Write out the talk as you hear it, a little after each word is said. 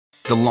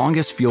The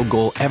longest field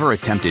goal ever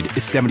attempted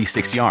is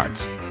 76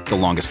 yards. The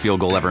longest field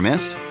goal ever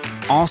missed?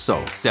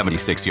 Also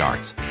 76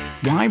 yards.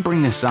 Why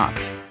bring this up?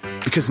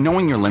 Because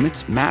knowing your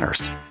limits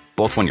matters,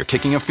 both when you're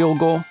kicking a field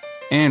goal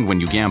and when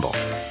you gamble.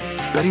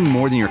 Betting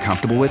more than you're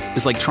comfortable with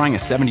is like trying a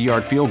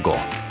 70-yard field goal.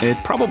 It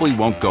probably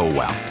won't go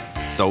well.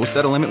 So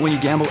set a limit when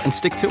you gamble and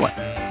stick to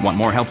it. Want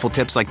more helpful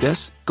tips like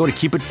this? Go to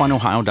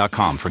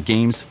keepitfunohio.com for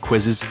games,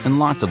 quizzes, and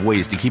lots of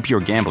ways to keep your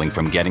gambling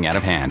from getting out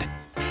of hand.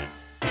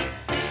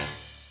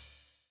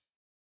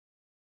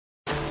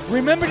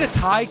 Remember the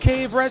Thai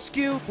cave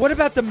rescue? What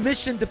about the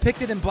mission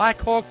depicted in Black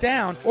Hawk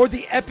Down or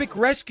the epic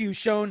rescue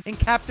shown in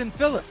Captain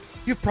Phillips?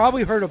 You've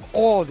probably heard of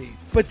all these,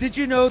 but did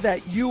you know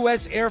that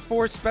U.S. Air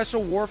Force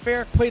Special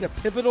Warfare played a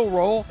pivotal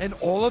role in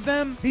all of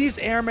them? These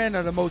airmen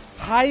are the most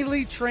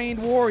highly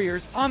trained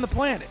warriors on the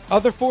planet.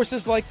 Other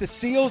forces like the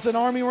SEALs and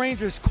Army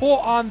Rangers call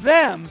on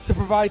them to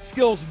provide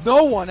skills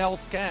no one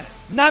else can.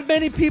 Not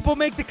many people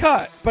make the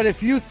cut, but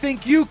if you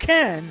think you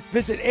can,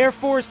 visit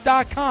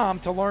airforce.com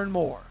to learn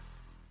more.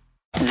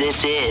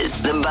 This is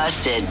the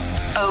Busted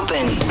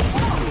Open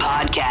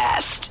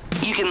Podcast.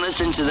 You can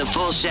listen to the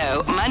full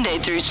show Monday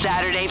through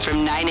Saturday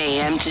from 9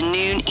 a.m. to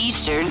noon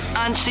Eastern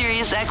on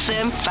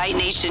SiriusXM Fight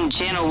Nation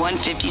Channel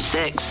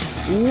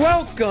 156.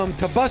 Welcome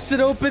to Busted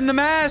Open the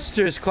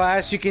Masters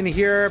class. You can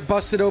hear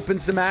Busted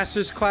Open's the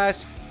Masters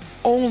class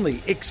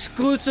only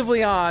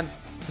exclusively on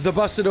the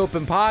Busted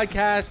Open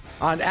podcast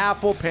on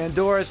Apple,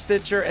 Pandora,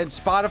 Stitcher, and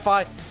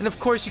Spotify. And of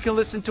course, you can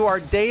listen to our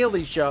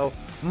daily show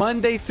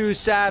Monday through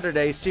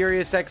Saturday,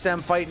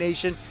 SiriusXM Fight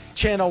Nation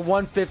Channel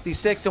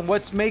 156. And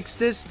what makes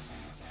this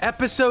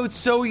episode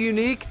so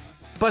unique,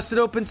 Busted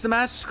Opens the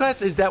Masters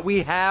class, is that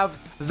we have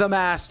the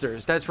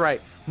Masters. That's right.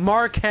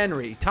 Mark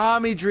Henry,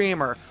 Tommy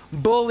Dreamer,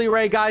 Bully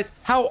Ray. Guys,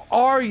 how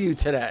are you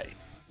today?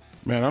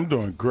 Man, I'm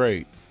doing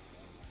great.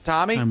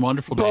 Tommy? I'm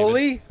wonderful,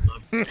 Bully?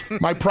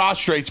 My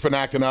prostrate's been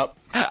acting up.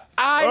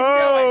 I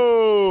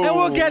know it. And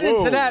we'll get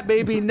into that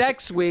maybe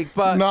next week.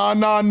 But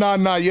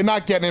No. You're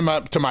not getting him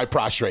up to my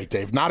prostrate,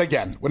 Dave. Not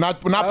again. We're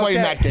not playing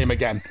that game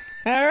again.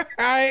 All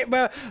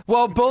right.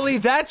 Well, Bully,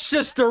 that's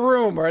just a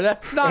rumor.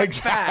 That's not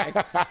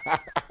fact.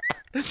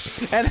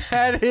 And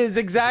that is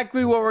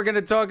exactly what we're going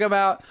to talk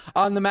about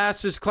on the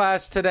Masters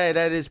class today.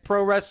 That is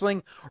Pro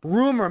Wrestling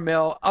Rumor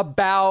Mill,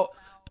 about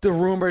the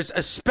rumors,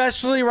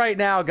 especially right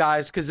now,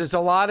 guys, because there's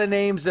a lot of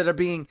names that are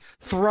being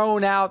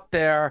thrown out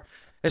there.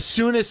 As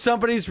soon as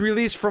somebody's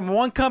released from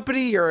one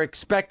company, you're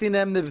expecting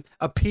them to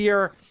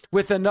appear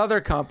with another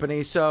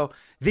company. So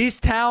these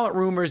talent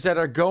rumors that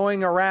are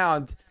going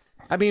around,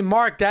 I mean,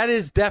 Mark, that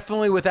is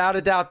definitely, without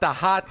a doubt, the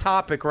hot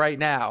topic right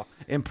now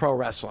in pro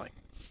wrestling.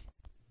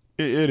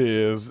 It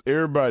is.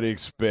 Everybody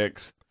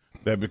expects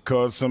that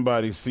because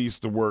somebody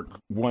ceased to work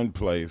one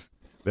place,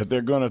 that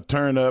they're going to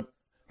turn up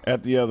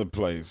at the other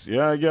place.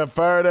 Yeah, you got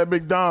fired at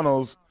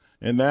McDonald's,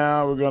 and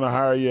now we're going to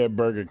hire you at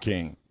Burger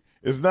King.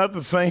 It's not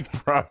the same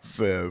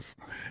process.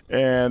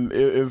 And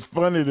it's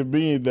funny to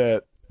me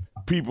that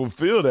people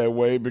feel that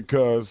way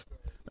because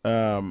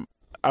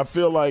I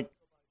feel like,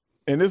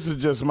 and this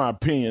is just my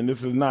opinion,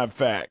 this is not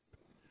fact.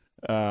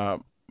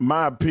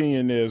 My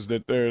opinion is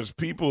that there's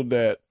people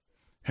that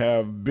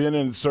have been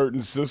in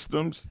certain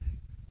systems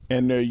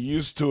and they're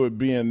used to it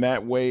being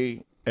that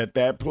way at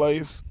that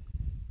place.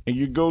 And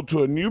you go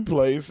to a new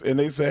place and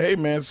they say, hey,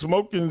 man,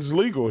 smoking's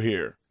legal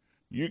here.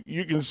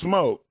 You can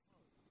smoke.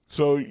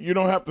 So you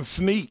don't have to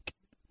sneak,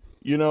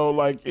 you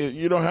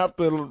don't have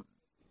to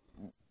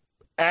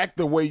act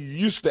the way you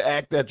used to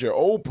act at your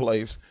old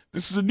place.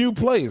 This is a new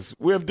place.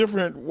 We have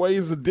different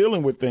ways of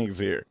dealing with things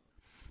here.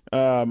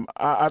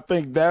 I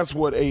think that's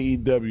what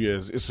AEW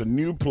is. It's a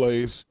new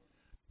place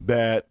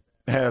that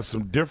has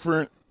some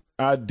different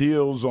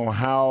ideals on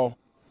how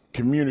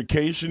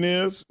communication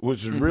is,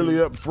 which is really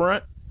up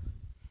front.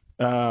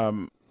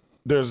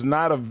 There's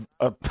not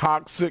a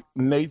toxic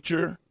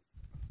nature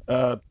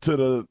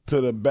to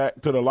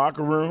the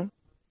locker room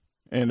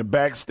and the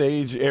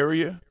backstage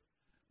area.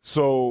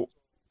 So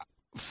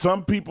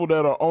some people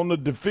that are on the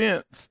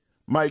defense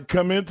might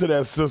come into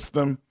that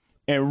system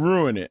and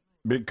ruin it,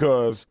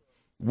 because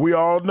we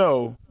all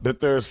know that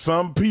there are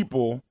some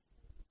people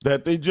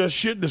that they just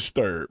should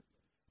disturb.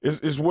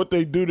 It's what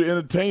they do to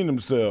entertain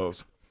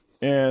themselves.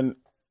 And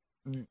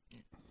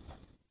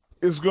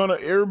it's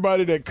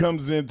everybody that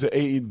comes into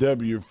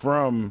AEW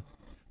from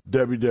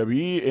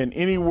WWE and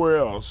anywhere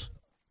else,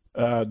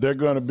 they're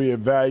going to be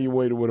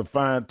evaluated with a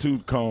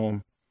fine-tooth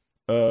comb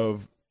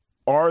of,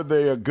 are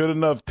they a good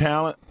enough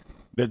talent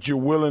that you're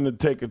willing to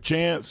take a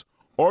chance,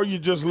 or you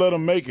just let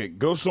them make it.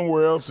 Go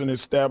somewhere else and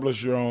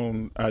establish your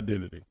own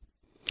identity.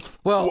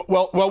 Well,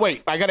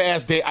 wait. I got to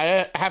ask Dave.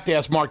 I have to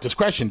ask Mark this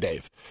question,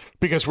 Dave,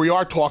 because we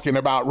are talking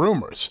about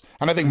rumors,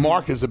 and I think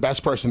Mark is the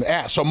best person to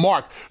ask. So,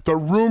 Mark, the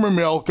rumor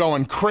mill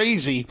going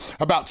crazy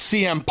about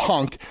CM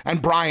Punk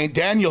and Bryan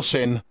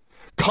Danielson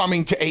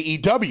coming to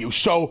AEW.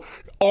 So,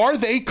 are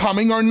they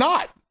coming or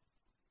not?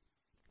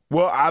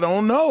 Well, I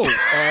don't know,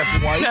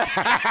 ass white.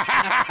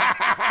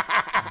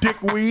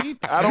 dickweed.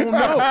 I don't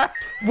know.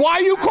 Why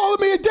are you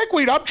calling me a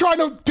dickweed? I'm trying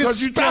to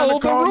Because you trying dispel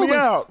to the call me rumors.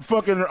 out.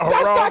 Fucking Geraldo.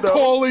 That's not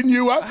calling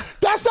you out.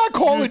 That's not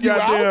calling you out.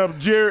 Goddamn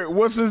Jerry,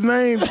 what's his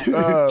name?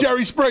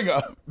 Jerry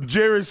Springer.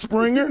 Jerry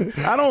Springer?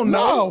 I don't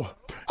know.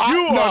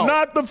 You are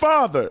not the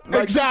father.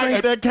 Like, Exactly. This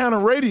ain't that kind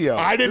of radio.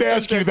 I didn't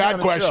This ask ain't you that kind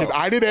of question. show.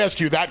 I didn't ask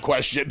you that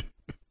question.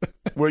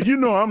 Well, you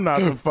know I'm not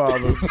the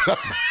father.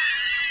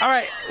 All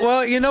right.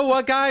 Well, you know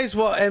what, guys?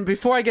 Well, and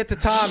before I get to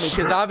Tommy,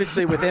 because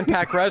obviously with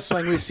Impact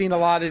Wrestling, we've seen a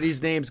lot of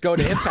these names go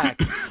to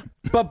Impact.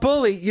 But,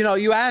 Bully, you know,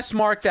 you asked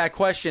Mark that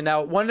question.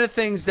 Now, one of the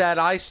things that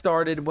I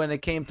started when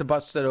it came to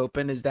Busted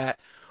Open is that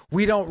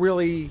we don't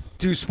really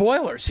do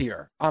spoilers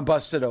here on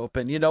Busted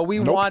Open. You know, we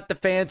want the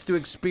fans to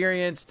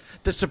experience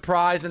the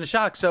surprise and the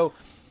shock. So,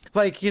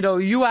 like, you know,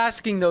 you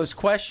asking those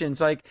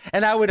questions, like,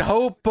 and I would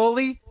hope,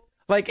 Bully,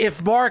 like,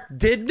 if Mark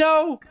did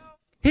know,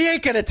 he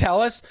ain't going to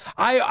tell us.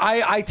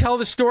 I tell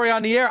the story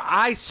on the air.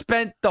 I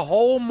spent the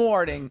whole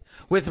morning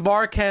with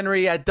Mark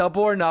Henry at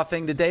Double or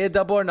Nothing, the day of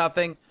Double or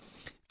Nothing.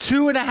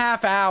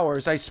 2.5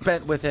 hours I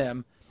spent with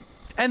him.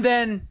 And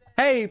then,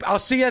 hey, I'll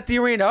see you at the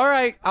arena. All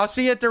right, I'll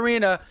see you at the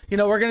arena. You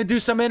know, we're going to do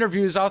some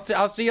interviews.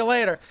 I'll see you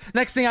later.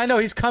 Next thing I know,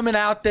 he's coming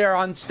out there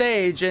on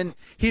stage, and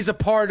he's a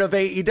part of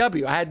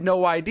AEW. I had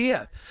no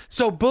idea.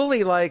 So,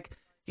 Bully, like,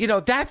 you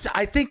know,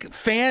 I think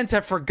fans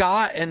have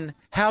forgotten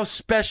how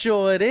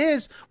special it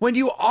is when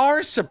you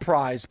are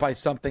surprised by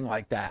something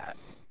like that.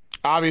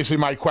 Obviously,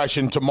 my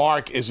question to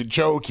Mark is a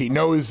joke. He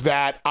knows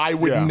that. I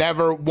would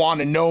never want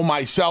to know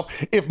myself.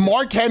 If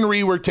Mark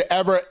Henry were to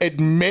ever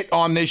admit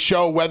on this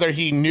show whether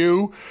he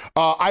knew,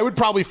 I would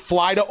probably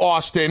fly to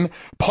Austin,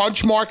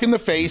 punch Mark in the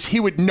face.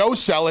 He would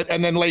no-sell it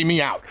and then lay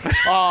me out.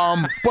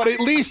 But at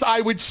least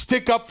I would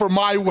stick up for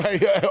my way,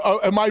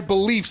 my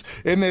beliefs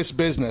in this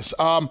business.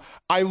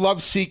 I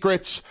love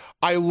secrets.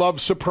 I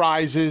love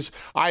surprises.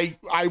 I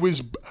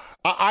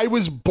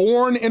was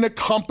born in a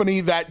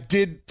company that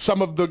did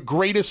some of the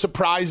greatest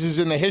surprises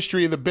in the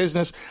history of the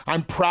business.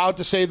 I'm proud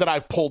to say that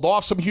I've pulled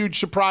off some huge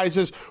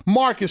surprises.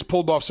 Mark has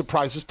pulled off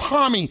surprises.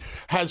 Tommy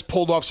has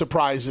pulled off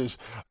surprises.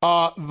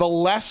 The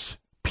less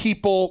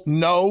people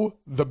know,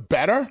 the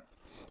better.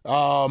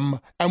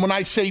 And when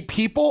I say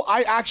people,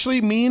 I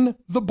actually mean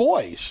the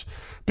boys.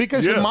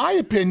 Because in my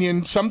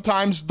opinion,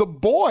 sometimes the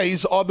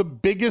boys are the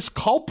biggest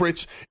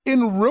culprits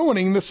in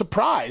ruining the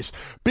surprise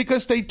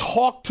because they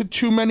talk to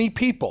too many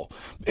people.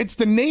 It's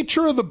the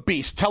nature of the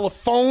beast.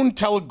 Telephone,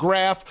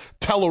 telegraph,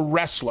 tell a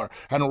wrestler.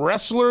 And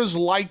wrestlers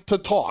like to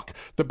talk.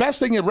 The best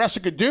thing a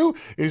wrestler could do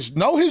is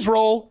know his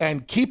role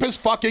and keep his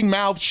fucking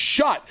mouth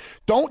shut.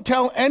 Don't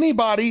tell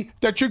anybody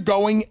that you're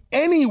going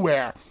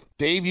anywhere.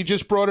 Dave, you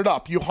just brought it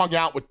up. You hung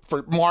out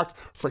for Mark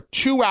for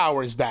 2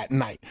 hours that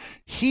night.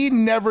 He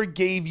never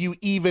gave you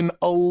even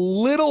a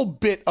little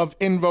bit of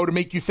info to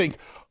make you think,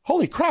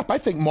 holy crap, I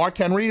think Mark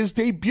Henry is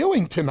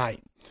debuting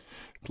tonight.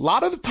 A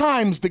lot of the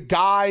times, the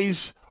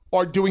guys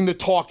are doing the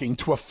talking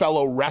to a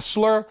fellow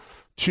wrestler,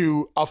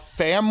 to a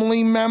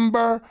family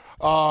member,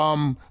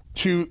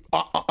 to,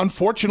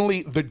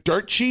 unfortunately, the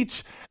dirt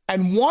sheets.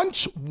 And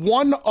once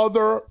one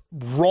other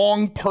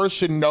wrong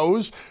person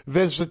knows,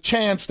 there's a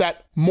chance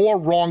that more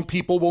wrong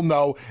people will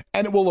know,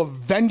 and it will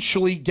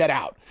eventually get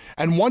out.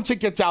 And once it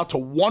gets out to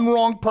one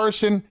wrong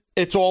person,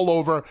 it's all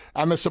over,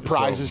 and the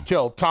surprise is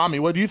killed. Tommy,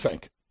 what do you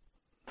think?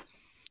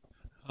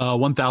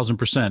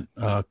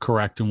 1,000%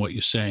 correct in what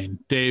you're saying.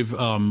 Dave,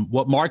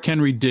 what Mark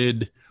Henry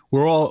did,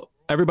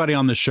 everybody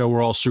on this show,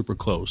 we're all super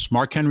close.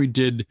 Mark Henry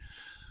did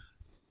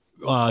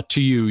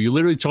to you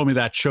literally told me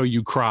that show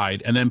you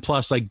cried, and then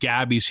plus like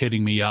Gabby's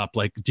hitting me up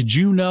like, did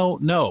you know?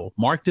 No,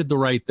 Mark did the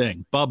right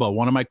thing. Bubba,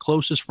 one of my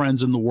closest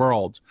friends in the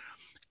world,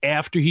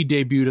 after he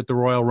debuted at the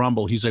Royal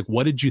Rumble, he's like,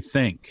 what did you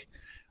think?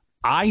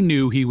 I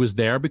knew he was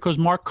there because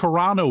Mark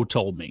Carrano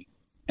told me,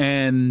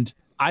 and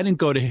I didn't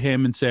go to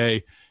him and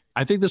say,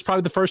 I think this is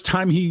probably the first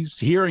time he's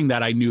hearing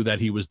that I knew that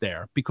he was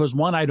there, because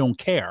one, I don't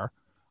care.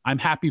 I'm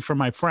happy for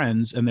my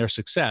friends and their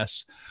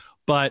success,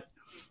 but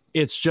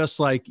it's just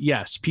like,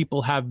 yes,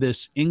 people have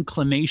this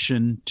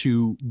inclination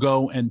to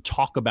go and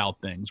talk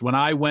about things. When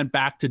I went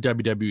back to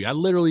WWE, I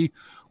literally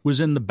was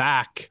in the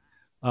back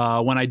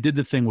when I did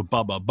the thing with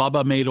Bubba.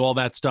 Bubba made all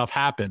that stuff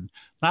happen.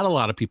 Not a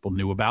lot of people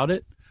knew about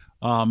it,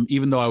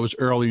 even though I was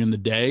earlier in the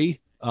day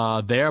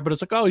there. But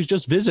it's like, oh, he's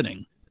just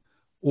visiting.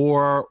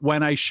 Or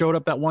when I showed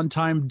up that one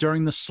time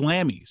during the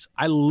Slammies,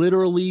 I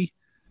literally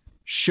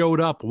showed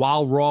up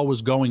while Raw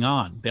was going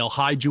on. They'll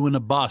hide you in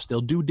a bus.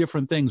 They'll do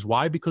different things.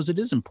 Why? Because it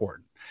is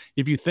important.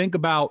 If you think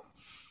about,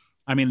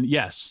 I mean,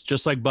 yes,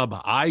 just like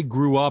Bubba, I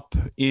grew up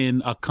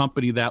in a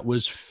company that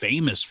was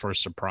famous for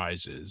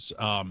surprises.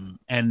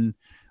 And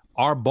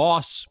our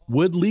boss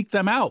would leak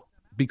them out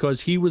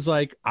because he was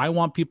like, I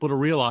want people to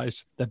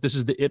realize that this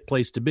is the it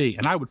place to be.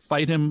 And I would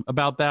fight him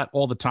about that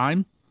all the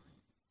time,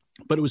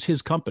 but it was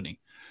his company.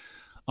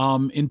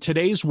 In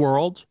today's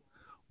world,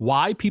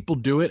 why people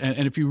do it,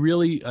 and if you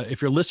really,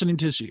 if you're listening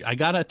to this, I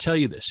got to tell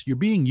you this, you're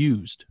being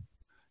used.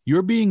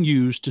 You're being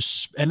used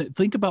to, and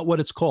think about what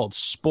it's called,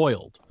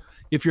 spoiled.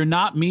 If you're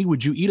not me,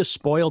 would you eat a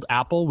spoiled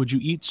apple? Would you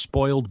eat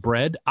spoiled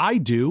bread? I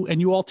do,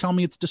 and you all tell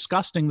me it's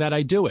disgusting that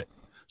I do it.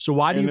 So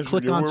why do you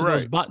click onto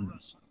those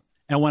buttons?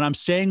 And when I'm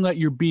saying that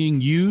you're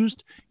being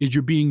used, is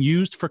you're being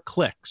used for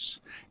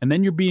clicks. And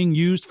then you're being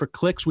used for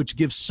clicks, which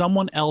gives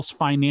someone else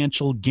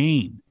financial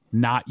gain,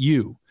 not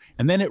you.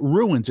 And then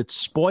it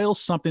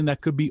spoils something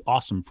that could be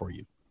awesome for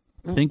you.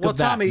 Think of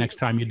that Tommy, next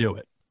time you do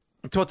it.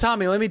 So,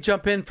 Tommy, let me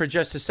jump in for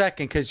just a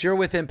second because you're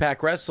with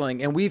Impact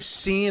Wrestling, and we've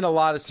seen a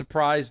lot of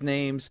surprise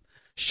names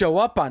show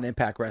up on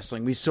Impact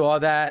Wrestling. We saw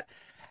that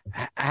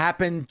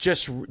happen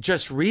just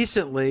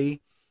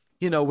recently,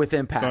 with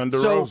Impact. Thunder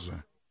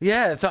Rosa.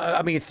 Yeah,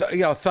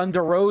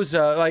 Thunder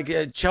Rosa,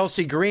 like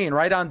Chelsea Green,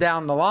 right on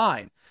down the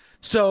line.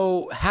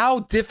 So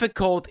how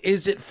difficult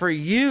is it for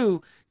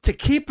you to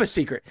keep a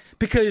secret?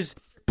 Because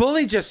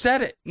Bully just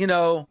said it,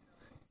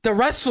 the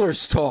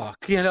wrestlers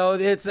talk,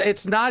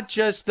 it's not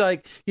just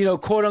like,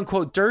 quote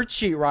unquote dirt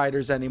sheet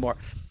riders anymore.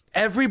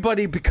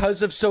 Everybody,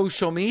 because of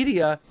social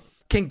media,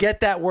 can get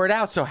that word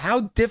out. So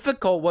how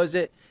difficult was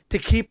it to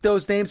keep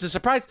those names a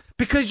surprise?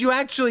 Because you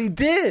actually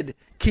did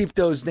keep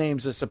those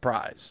names a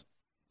surprise.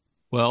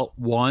 Well,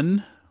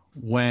 one,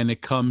 when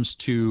it comes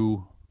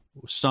to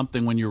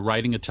something, when you're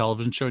writing a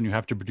television show and you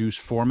have to produce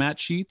format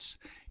sheets,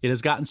 it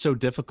has gotten so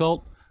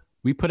difficult.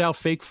 We put out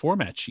fake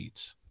format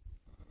sheets.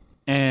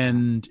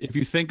 And if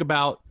you think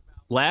about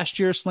last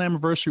year's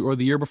Slammiversary or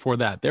the year before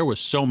that, there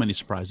was so many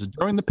surprises.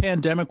 During the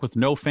pandemic with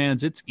no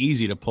fans, it's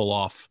easy to pull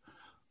off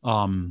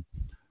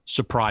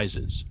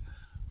surprises.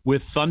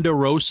 With Thunder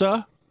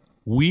Rosa,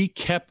 we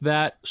kept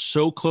that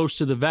so close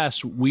to the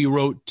vest, we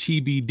wrote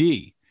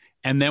TBD.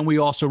 And then we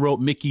also wrote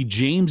Mickie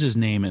James's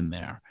name in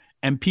there.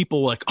 And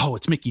people were like, oh,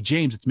 it's Mickie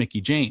James. It's Mickie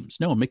James.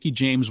 No, Mickie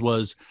James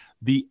was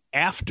the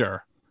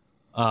after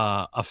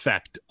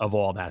effect of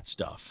all that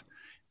stuff.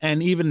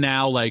 And even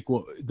now, like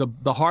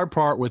the hard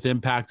part with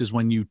Impact is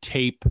when you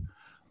tape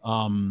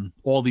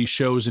all these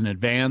shows in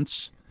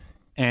advance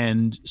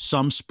and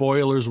some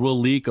spoilers will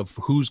leak of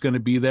who's going to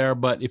be there.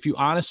 But if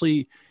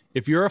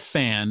you're a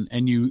fan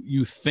and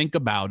you think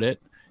about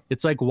it,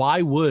 it's like,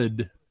 why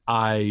would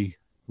I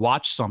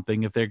watch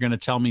something if they're going to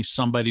tell me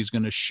somebody's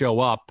going to show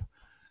up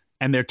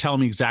and they're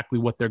telling me exactly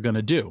what they're going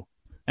to do?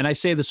 And I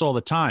say this all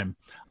the time.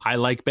 I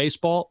like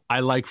baseball.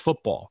 I like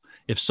football.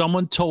 If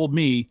someone told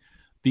me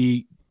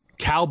the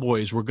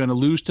Cowboys were going to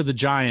lose to the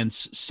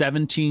Giants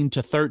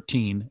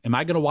 17-13, am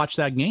I going to watch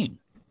that game?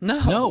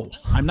 No,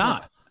 I'm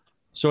not.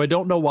 So I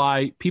don't know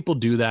why people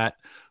do that.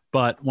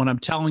 But when I'm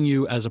telling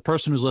you, as a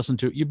person who's listened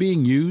to it, you're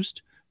being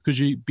used because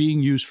you're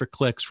being used for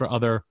clicks for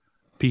other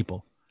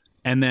people.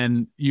 And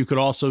then you could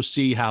also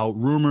see how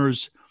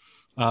rumors,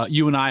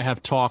 you and I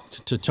have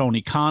talked to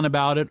Tony Khan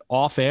about it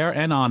off air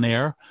and on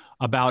air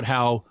about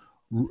how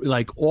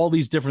like all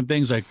these different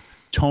things, like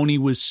Tony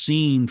was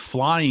seen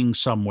flying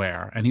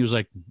somewhere and he was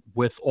like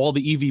with all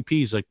the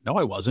EVPs, like, no,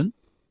 I wasn't.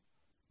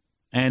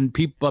 And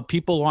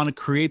people want to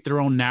create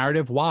their own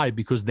narrative. Why?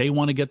 Because they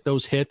want to get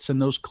those hits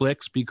and those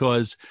clicks,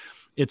 because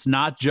it's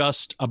not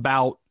just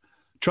about,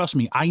 trust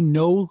me, I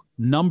know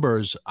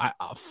numbers,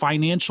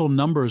 financial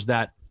numbers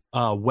that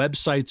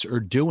websites are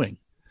doing.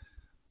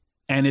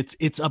 And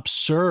it's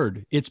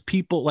absurd. It's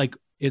people like,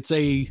 it's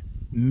a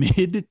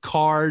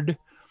mid-card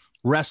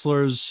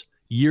wrestler's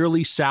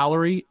yearly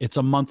salary. It's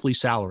a monthly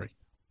salary.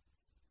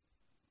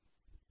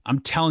 I'm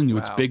telling you,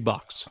 It's big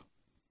bucks.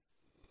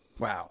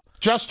 Wow.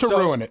 Just to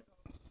ruin it.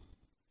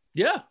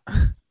 Yeah.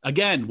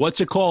 Again,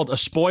 what's it called? A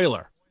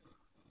spoiler.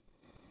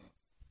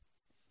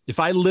 If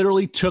I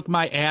literally took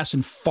my ass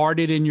and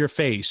farted in your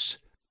face,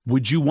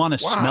 would you want to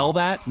smell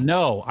that?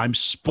 No, I'm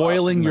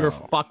spoiling your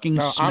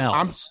fucking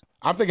smells.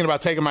 I'm thinking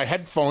about taking my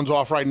headphones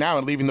off right now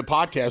and leaving the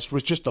podcast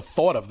with just the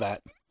thought of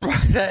that.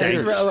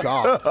 Dave,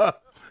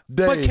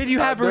 but can you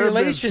have a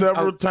relation? There have been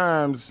several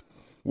times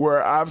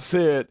where I've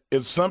said,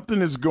 if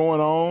something is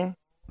going on,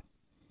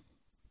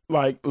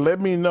 like,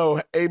 let me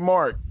know. Hey,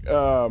 Mark,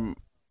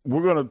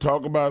 we're going to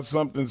talk about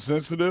something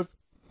sensitive.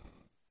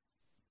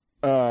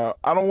 I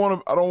don't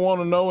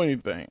want to know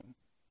anything.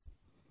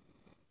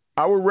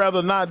 I would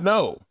rather not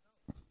know,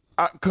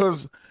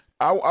 because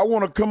I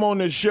want to come on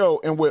this show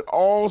and with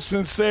all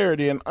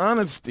sincerity and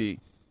honesty,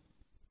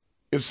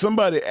 if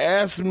somebody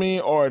asks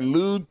me or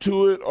allude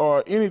to it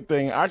or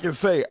anything, I can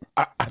say,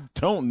 I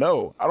don't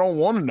know. I don't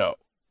want to know.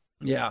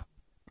 Yeah.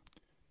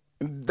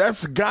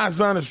 That's God's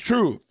honest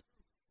truth.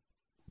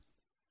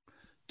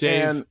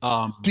 Dave, and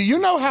do you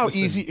know how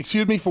easy,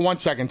 excuse me for 1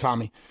 second,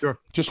 Tommy. Sure.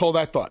 Just hold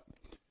that thought.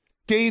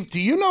 Dave, do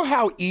you know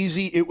how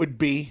easy it would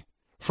be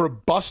for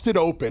Busted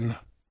Open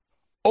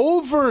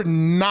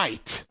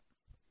overnight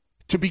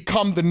to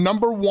become the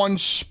 #1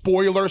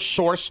 spoiler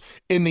source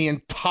in the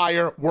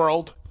entire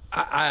world?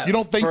 You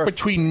don't think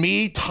between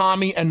me,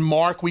 Tommy, and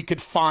Mark, we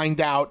could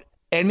find out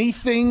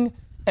anything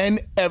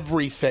and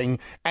everything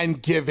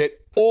and give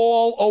it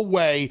all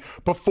away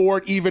before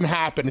it even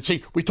happened? And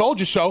see, we told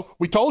you so.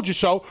 We told you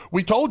so.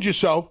 We told you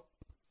so.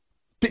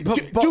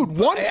 Dude,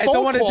 one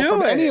phone call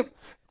from any of...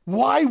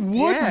 Why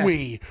would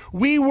we?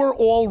 We were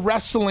all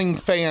wrestling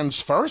fans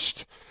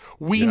first.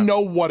 We know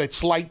what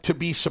it's like to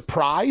be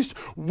surprised.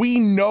 We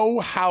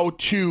know how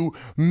to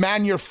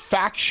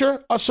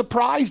manufacture a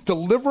surprise,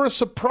 deliver a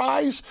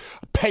surprise,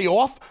 pay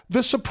off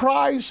the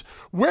surprise.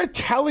 We're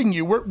telling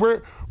you,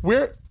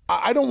 we're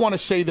I don't want to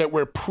say that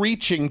we're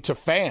preaching to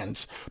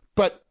fans,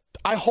 but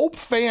I hope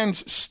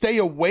fans stay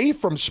away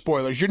from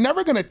spoilers. You're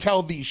never going to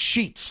tell these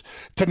sheets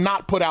to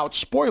not put out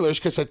spoilers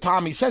because, as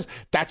Tommy says,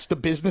 that's the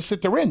business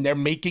that they're in. They're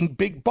making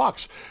big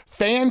bucks.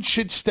 Fans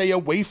should stay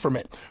away from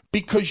it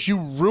because you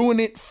ruin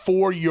it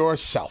for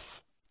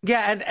yourself.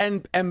 Yeah,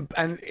 and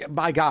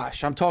my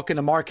gosh, I'm talking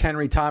to Mark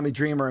Henry, Tommy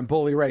Dreamer, and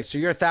Bully Ray. So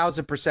you're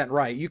 1,000%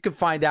 right. You can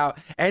find out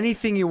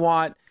anything you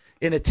want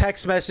in a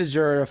text message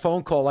or a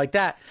phone call like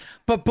that.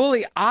 But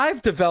Bully,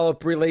 I've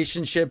developed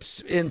relationships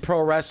in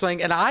pro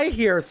wrestling and I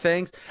hear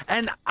things,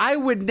 and I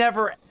would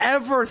never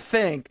ever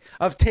think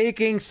of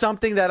taking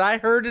something that I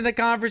heard in a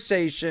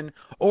conversation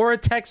or a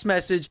text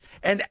message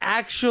and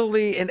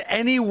actually in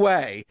any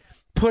way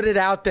put it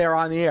out there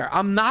on the air.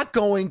 I'm not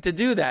going to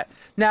do that.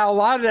 Now, a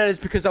lot of that is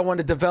because I want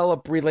to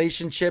develop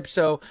relationships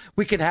so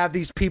we can have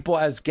these people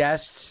as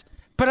guests.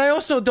 But I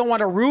also don't want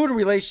to ruin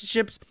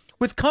relationships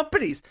with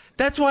companies.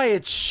 That's why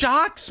it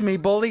shocks me,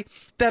 Bully,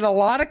 that a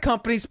lot of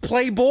companies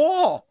play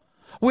ball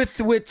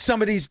with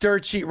some of these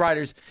dirt sheet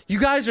writers. You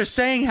guys are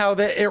saying how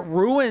that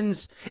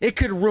it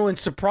could ruin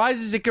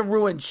surprises, it could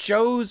ruin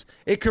shows,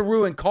 it could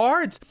ruin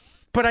cards.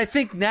 But I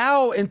think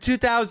now in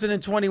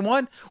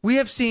 2021, we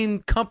have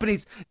seen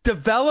companies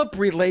develop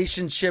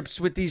relationships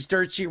with these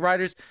dirt sheet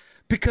writers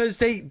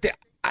because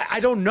I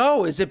don't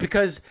know. Is it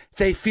because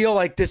they feel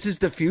like this is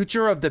the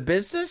future of the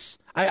business?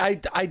 I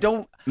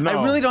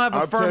really don't have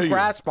a firm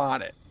grasp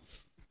on it.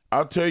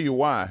 I'll tell you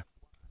why.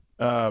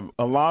 A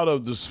lot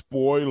of the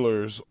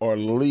spoilers or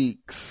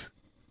leaks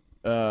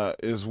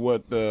is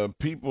what the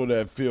people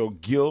that feel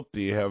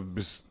guilty have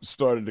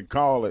started to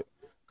call it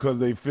because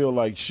they feel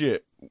like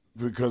shit.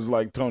 Because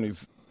like Tommy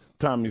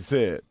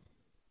said,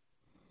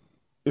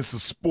 it's a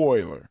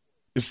spoiler.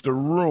 It's the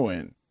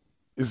ruin.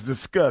 It's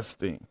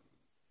disgusting.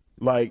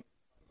 Like,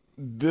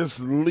 this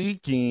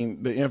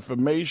leaking the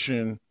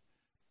information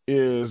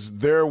is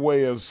their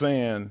way of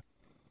saying,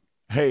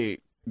 hey,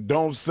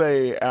 don't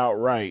say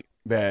outright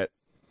that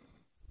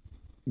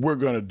we're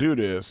going to do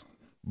this,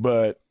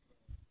 but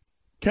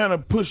kind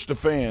of push the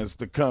fans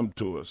to come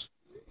to us.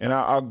 And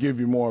I'll give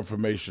you more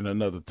information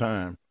another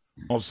time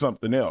on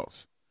something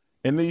else.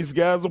 And these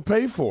guys will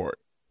pay for it.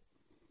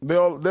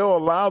 They'll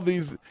allow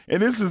these,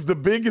 and this is the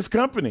biggest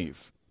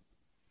companies.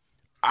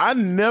 I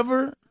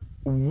never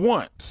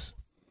once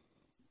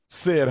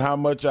said how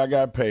much I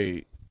got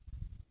paid.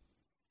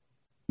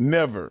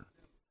 Never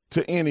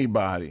to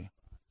anybody.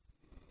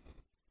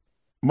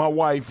 My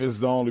wife is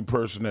the only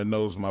person that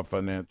knows my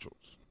financials.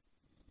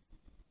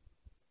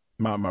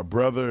 Not my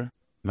brother,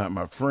 not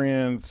my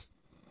friends,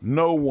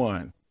 no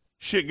one.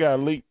 Shit got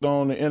leaked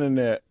on the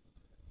internet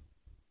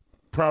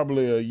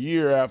probably a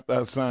year after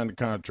I signed the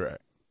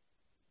contract.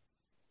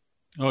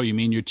 Oh, you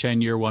mean your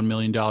 10-year, $1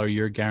 million a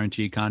year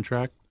guaranteed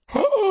contract?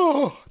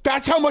 Oh,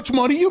 that's how much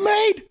money you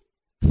made?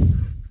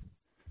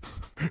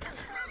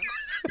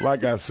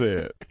 Like I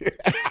said,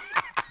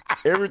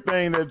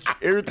 everything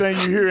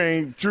you hear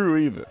ain't true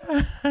either.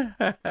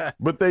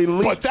 But they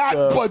leak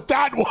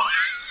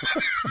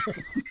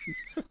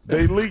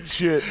they leak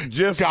shit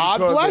just God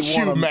because bless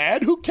you,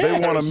 man. Who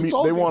cares?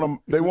 They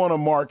want to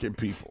market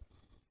people.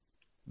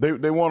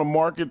 They want to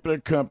market their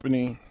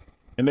company,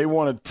 and they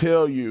want to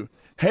tell you,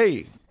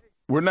 hey,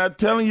 we're not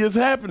telling you it's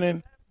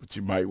happening, but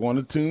you might want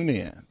to tune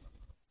in.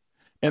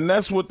 And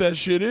that's what that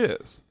shit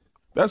is.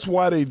 That's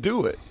why they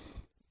do it.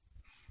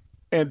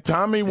 And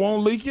Tommy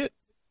won't leak it.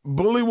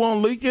 Bully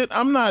won't leak it.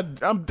 I'm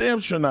damn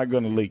sure not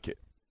going to leak it.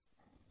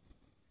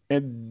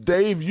 And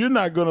Dave, you're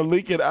not going to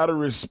leak it out of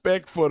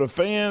respect for the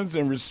fans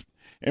and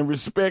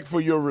respect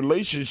for your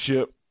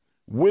relationship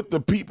with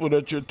the people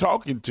that you're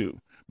talking to.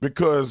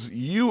 Because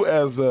you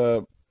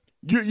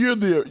you're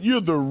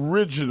the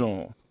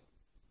original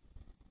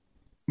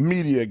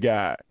media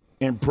guy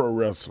in pro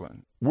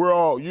wrestling. We're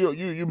all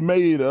you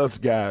made us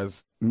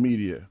guys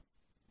media.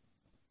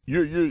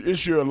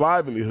 It's your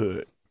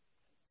livelihood.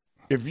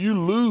 If you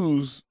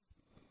lose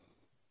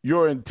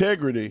your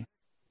integrity,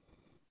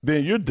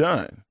 then you're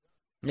done.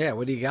 Yeah,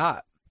 what do you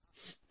got?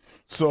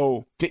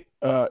 So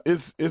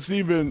it's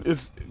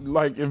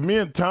like if me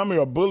and Tommy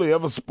or Bully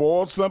ever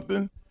spoiled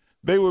something,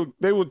 they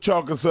would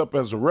chalk us up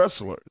as a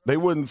wrestler. They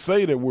wouldn't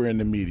say that we're in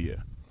the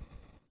media.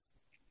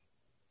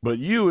 But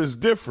you is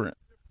different.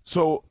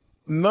 So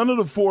none of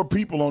the four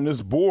people on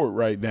this board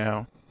right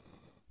now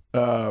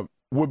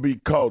would be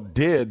called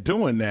dead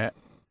doing that,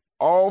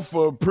 all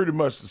for pretty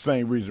much the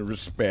same reason: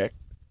 respect,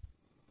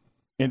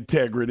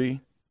 integrity,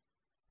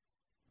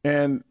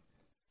 and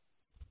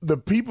the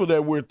people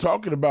that we're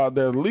talking about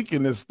that are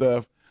leaking this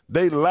stuff,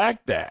 they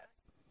lack that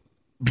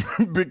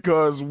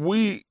because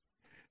we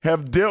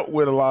have dealt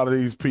with a lot of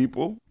these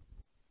people,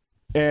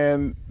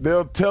 and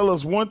they'll tell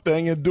us one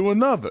thing and do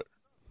another.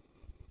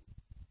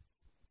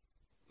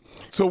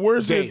 So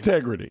where's the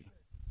integrity?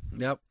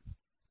 Yep.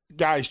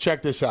 guys,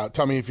 check this out.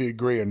 Tell me if you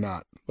agree or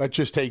not. Let's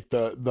just take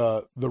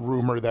the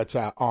rumor that's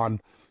on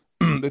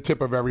the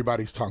tip of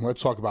everybody's tongue.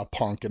 Let's talk about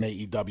Punk and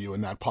AEW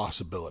and that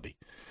possibility.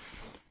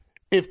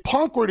 If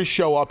Punk were to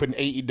show up in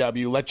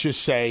AEW, let's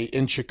just say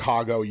in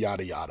Chicago,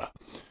 yada, yada,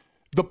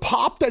 the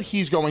pop that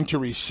he's going to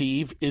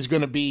receive is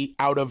going to be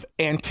out of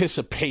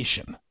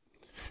anticipation.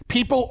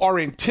 People are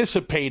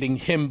anticipating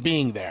him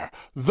being there.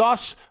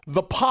 Thus,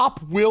 the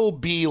pop will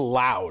be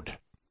loud.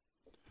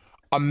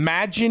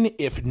 Imagine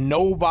if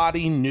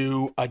nobody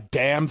knew a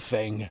damn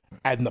thing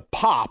and the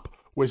pop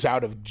was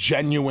out of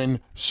genuine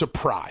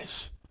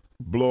surprise.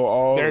 Blow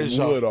all the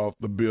wood off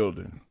the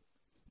building.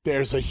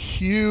 There's a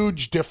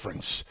huge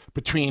difference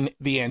between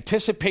the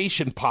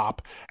anticipation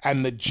pop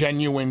and the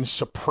genuine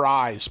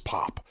surprise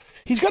pop.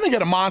 He's going to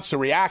get a monster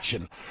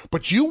reaction,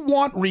 but you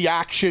want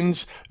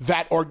reactions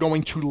that are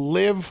going to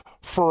live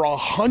for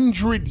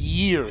 100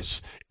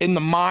 years in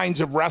the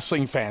minds of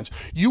wrestling fans.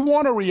 You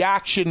want a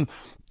reaction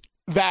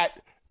that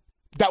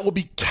will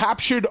be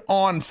captured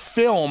on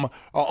film,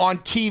 on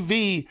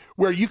TV,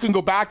 where you can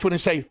go back to it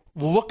and say,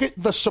 look at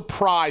the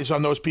surprise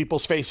on those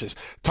people's faces.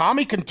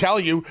 Tommy can tell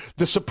you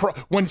the surprise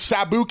when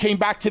Sabu came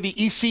back to the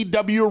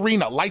ECW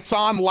arena, lights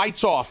on,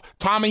 lights off.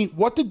 Tommy,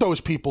 what did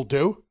those people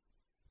do?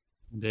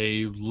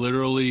 They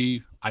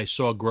literally, I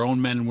saw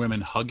grown men and women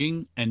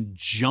hugging and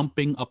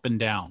jumping up and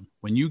down.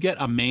 When you get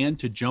a man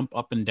to jump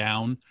up and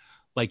down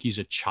like he's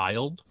a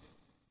child,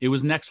 it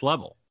was next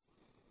level.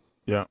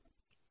 Yeah.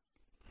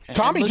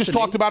 Tommy just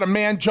talked about a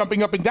man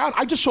jumping up and down.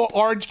 I just saw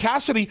Orange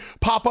Cassidy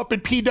pop up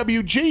at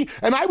PWG,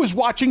 and I was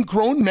watching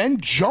grown men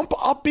jump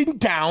up and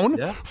down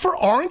for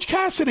Orange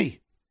Cassidy.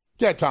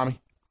 Yeah,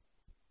 Tommy.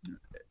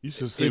 You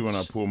should see when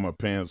I pull my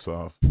pants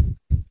off.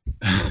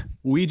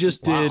 We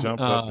just did jump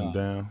up and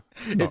down.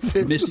 It's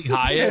Missy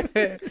Hyatt.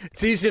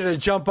 It's easier to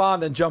jump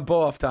on than jump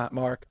off,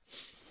 Mark.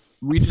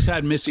 We just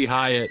had Missy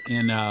Hyatt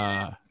in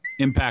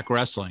Impact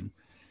Wrestling,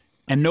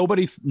 and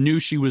nobody knew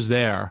she was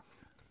there.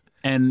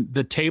 And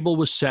the table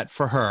was set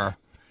for her,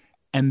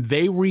 and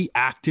they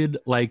reacted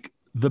like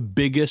the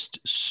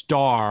biggest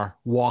star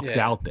walked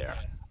out there.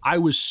 I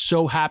was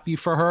so happy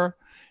for her,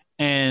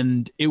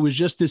 and it was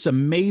just this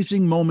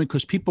amazing moment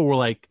because people were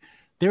like,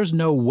 there's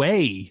no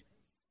way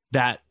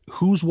that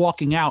who's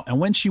walking out. And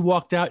when she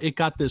walked out, it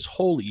got this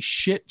holy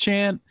shit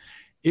chant.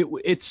 There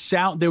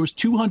was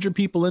 200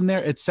 people in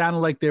there. It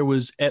sounded like there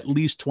was at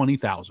least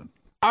 20,000.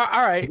 All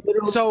right.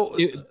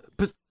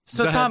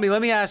 So Tommy,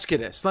 let me ask you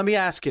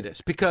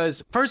this,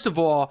 because first of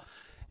all,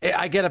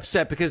 I get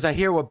upset because I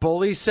hear what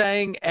Bully's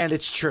saying, and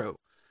it's true.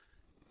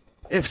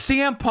 If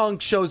CM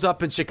Punk shows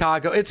up in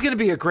Chicago, it's going to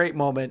be a great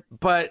moment.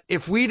 But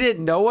if we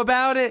didn't know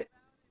about it,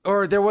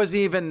 or there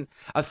wasn't even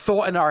a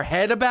thought in our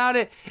head about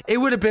it, it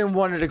would have been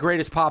one of the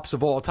greatest pops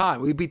of all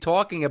time. We'd be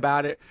talking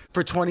about it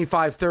for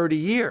 25, 30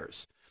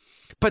 years.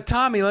 But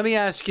Tommy, let me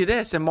ask you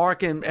this, and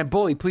Mark and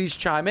Bully, please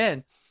chime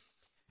in.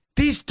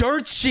 These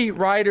dirt sheet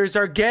writers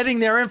are getting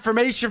their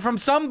information from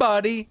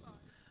somebody.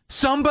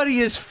 Somebody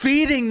is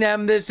feeding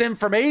them this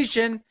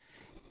information.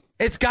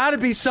 It's got to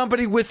be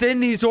somebody within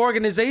these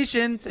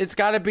organizations. It's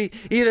got to be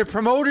either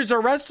promoters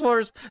or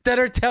wrestlers that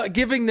are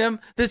giving them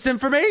this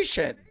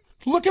information.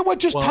 Look at what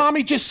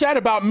Tommy just said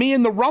about me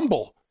in the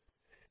Rumble.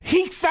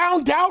 He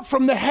found out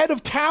from the head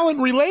of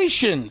talent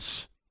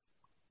relations.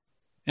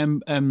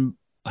 And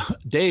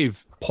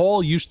Dave,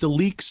 Paul used to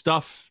leak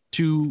stuff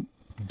to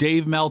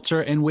Dave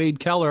Meltzer and Wade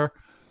Keller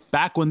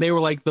back when they were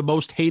like the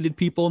most hated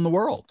people in the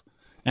world.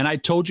 And I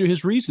told you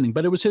his reasoning,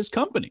 but it was his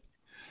company.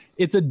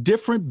 It's a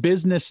different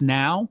business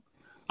now.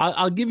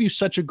 I'll give you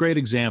such a great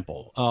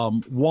example.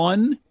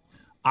 One,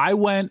 I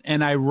went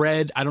and I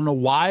read, I don't know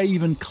why I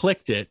even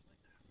clicked it,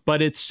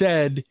 but it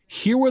said,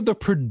 here were the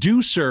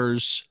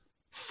producers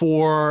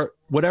for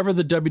whatever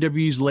the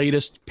WWE's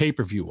latest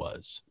pay-per-view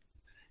was.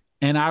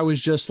 And I was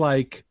just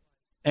like,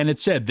 and it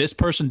said, this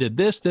person did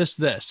this, this,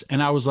 this.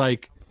 And I was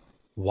like,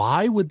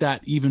 why would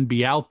that even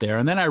be out there?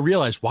 And then I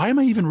realized, why am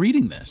I even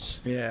reading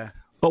this? Yeah.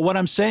 But what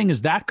I'm saying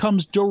is that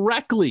comes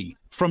directly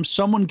from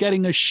someone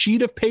getting a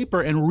sheet of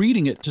paper and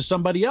reading it to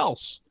somebody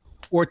else,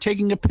 or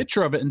taking a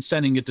picture of it and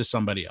sending it to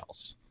somebody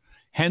else.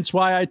 Hence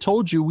why I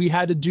told you we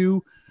had to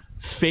do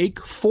fake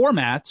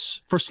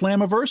formats for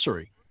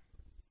Slammiversary.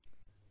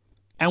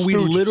 And we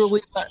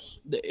literally,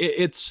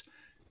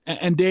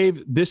 and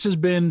Dave, this has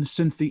been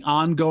since the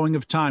ongoing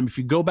of time. If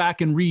you go back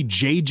and read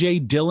J.J.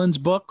 Dillon's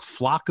book,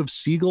 Flock of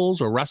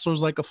Seagulls, or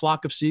Wrestlers Like a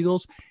Flock of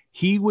Seagulls,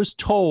 he was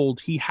told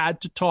he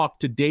had to talk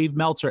to Dave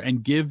Meltzer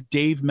and give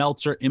Dave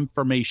Meltzer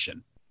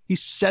information. He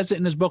says it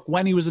in his book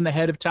when he was in the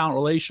head of talent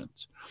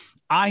relations.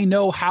 I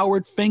know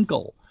Howard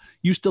Finkel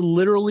used to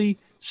literally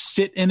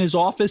sit in his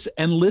office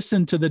and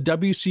listen to the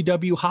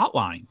WCW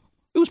hotline.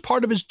 It was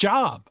part of his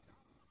job.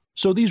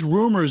 So these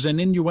rumors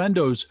and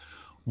innuendos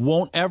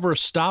won't ever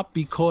stop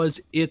because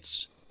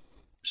it's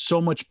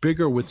so much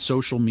bigger with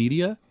social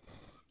media.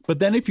 But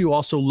then if you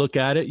also look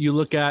at it, you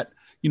look at,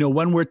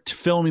 when we're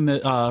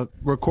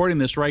recording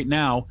this right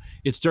now,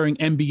 it's during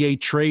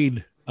NBA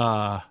trade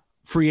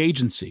free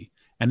agency.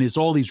 And there's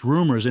all these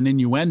rumors and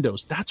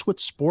innuendos. That's what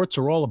sports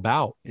are all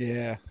about.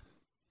 Yeah.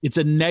 It's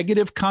a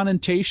negative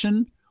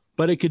connotation,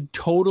 but it could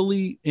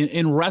totally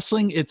in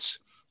wrestling. It's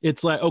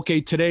like,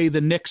 okay, today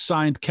the Knicks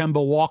signed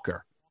Kemba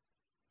Walker.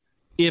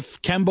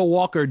 If Kemba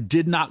Walker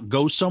did not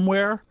go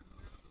somewhere,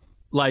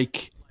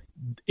 like,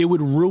 it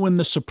would ruin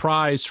the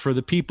surprise for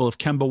the people if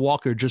Kemba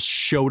Walker just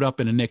showed up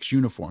in a Knicks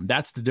uniform.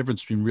 That's the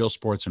difference between real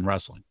sports and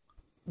wrestling.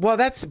 Well,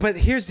 but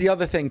here's the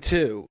other thing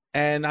too,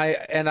 and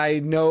I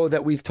know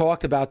that we've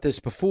talked about this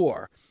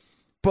before,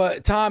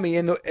 but Tommy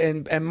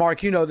and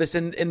Mark, you know this,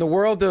 in the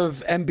world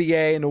of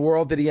NBA, in the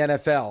world of the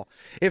NFL,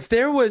 if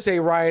there was a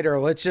writer,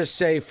 let's just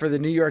say for the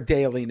New York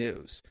Daily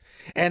News,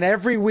 and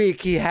every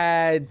week he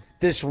had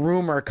this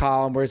rumor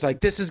column where it's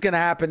like, this is going to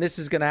happen, this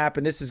is going to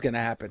happen, this is going to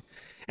happen.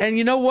 And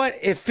you know what?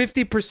 If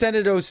 50%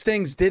 of those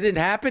things didn't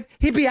happen,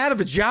 he'd be out of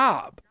a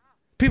job.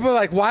 People are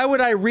like, why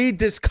would I read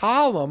this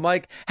column?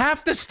 Like,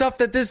 half the stuff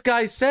that this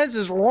guy says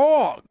is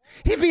wrong.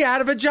 He'd be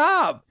out of a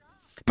job.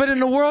 But in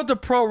the world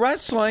of pro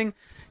wrestling,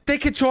 they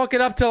could chalk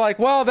it up to like,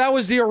 well, that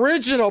was the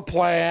original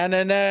plan.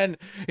 And then,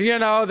 you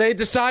know, they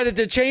decided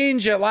to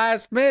change it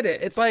last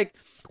minute. It's like,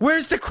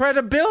 where's the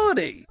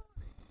credibility?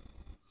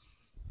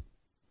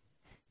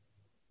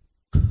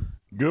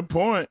 Good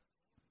point.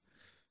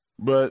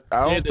 But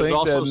I don't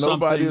think that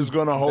nobody is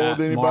going to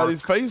hold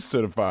anybody's face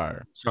to the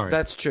fire. Sorry.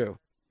 That's true.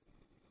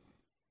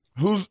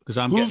 Who's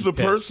the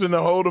person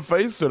to hold a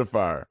face to the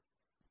fire?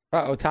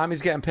 Uh-oh,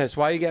 Tommy's getting pissed.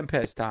 Why are you getting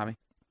pissed, Tommy?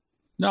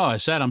 No, I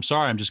said I'm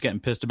sorry. I'm just getting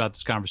pissed about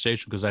this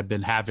conversation because I've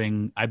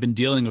been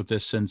dealing with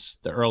this since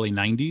the early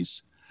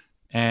 90s.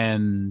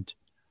 And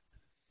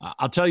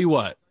I'll tell you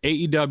what,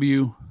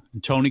 AEW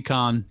and Tony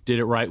Khan did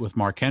it right with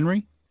Mark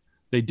Henry.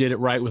 They did it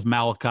right with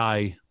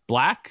Malachi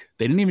Black.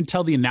 They didn't even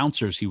tell the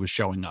announcers he was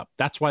showing up.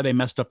 That's why they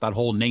messed up that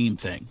whole name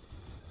thing.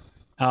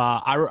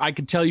 I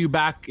could tell you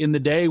back in the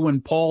day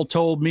when Paul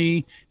told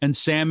me and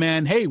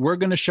Sandman, hey, we're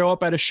going to show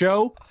up at a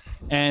show,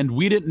 and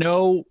we didn't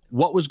know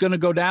what was going to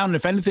go down. And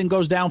if anything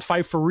goes down,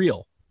 fight for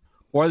real.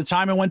 Or the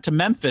time I went to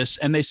Memphis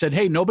and they said,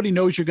 hey, nobody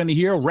knows you're going to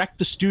hear, wreck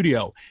the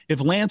studio. If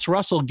Lance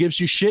Russell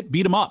gives you shit,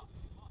 beat him up.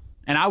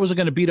 And I wasn't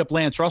going to beat up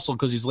Lance Russell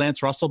because he's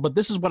Lance Russell, but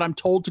this is what I'm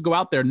told to go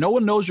out there. No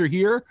one knows you're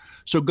here,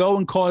 so go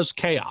and cause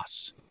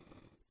chaos.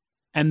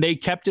 And they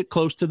kept it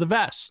close to the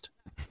vest.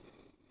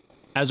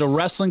 As a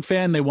wrestling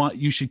fan,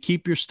 you should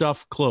keep your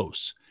stuff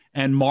close.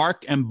 And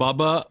Mark and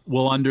Bubba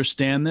will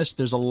understand this.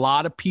 There's a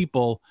lot of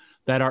people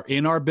that are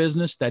in our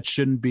business that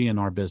shouldn't be in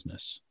our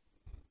business.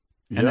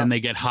 And then they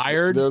get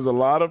hired. There's a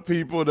lot of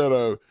people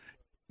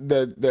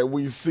that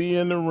we see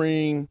in the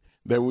ring,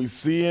 that we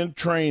see in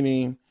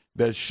training,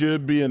 that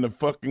should be in the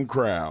fucking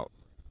crowd.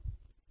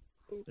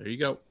 There you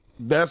go.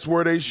 That's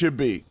where they should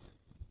be.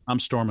 I'm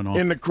storming off.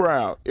 In the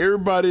crowd.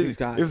 Everybody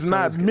is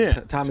not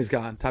meant. Tommy's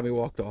gone. Tommy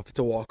walked off. It's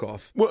a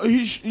walk-off. Well,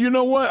 you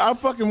know what? I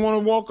fucking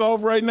want to walk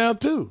off right now,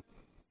 too.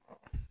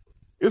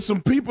 It's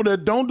some people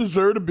that don't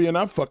deserve to be in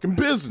our fucking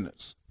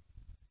business.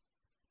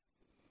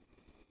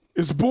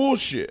 It's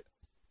bullshit.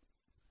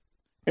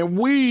 And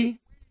we,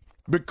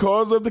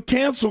 because of the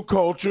cancel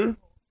culture,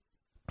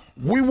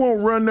 we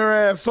won't run their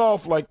ass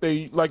off like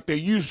they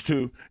used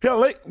to.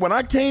 Hell, when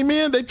I came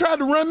in, they tried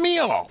to run me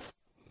off.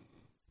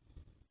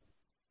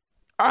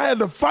 I had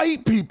to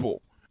fight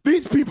people.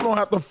 These people don't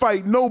have to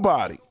fight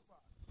nobody.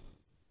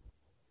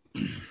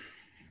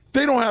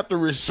 They don't have to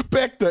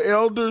respect the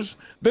elders.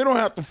 They don't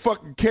have to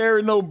fucking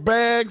carry no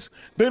bags.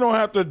 They don't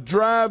have to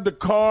drive the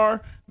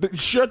car.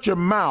 Shut your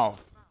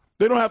mouth.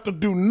 They don't have to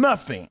do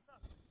nothing.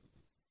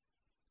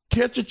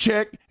 Catch a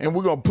check, and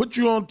we're going to put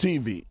you on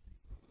TV.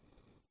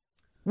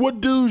 What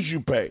dues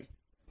you pay?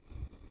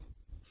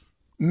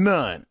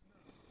 None.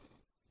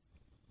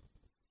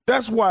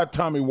 That's why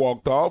Tommy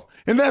walked off,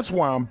 and that's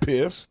why I'm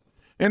pissed.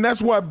 And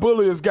that's why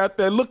Bully has got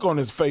that look on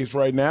his face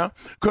right now,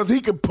 because he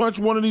could punch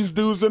one of these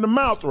dudes in the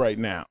mouth right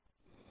now.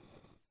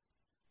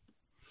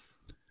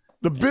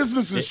 The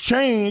business has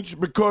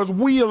changed because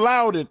we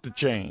allowed it to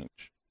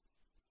change.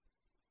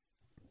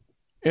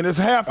 And it's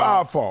half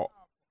our fault.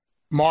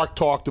 Mark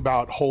talked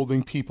about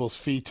holding people's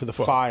feet to the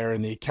fire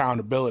and the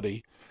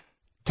accountability.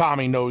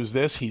 Tommy knows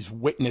this. He's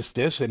witnessed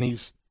this, and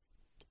he's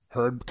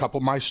heard a couple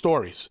of my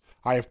stories.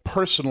 I have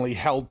personally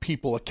held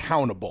people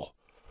accountable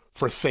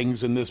for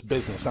things in this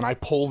business, and I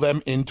pull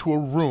them into a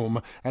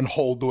room and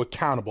hold them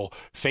accountable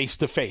face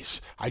to face.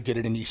 I did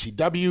it in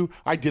ECW.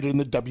 I did it in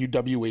the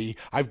WWE.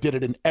 I've did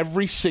it in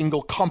every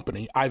single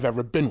company I've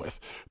ever been with,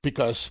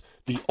 because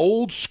the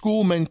old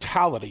school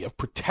mentality of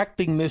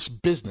protecting this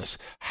business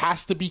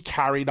has to be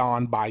carried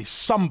on by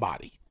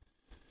somebody.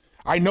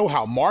 I know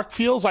how Mark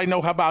feels. I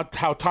know about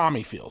how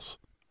Tommy feels.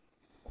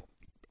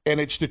 And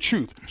it's the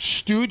truth.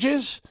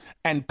 Stooges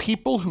and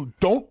people who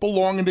don't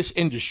belong in this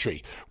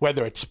industry,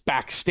 whether it's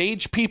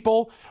backstage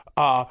people,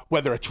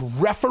 whether it's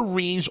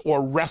referees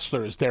or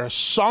wrestlers, there are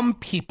some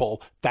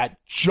people that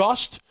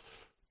just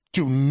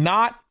do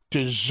not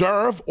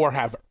deserve or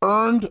have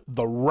earned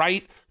the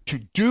right to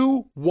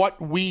do what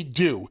we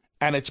do.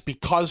 And it's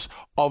because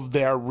of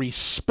their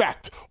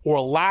respect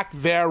or lack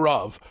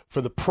thereof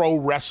for the pro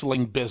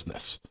wrestling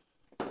business.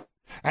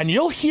 And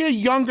you'll hear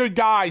younger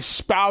guys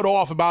spout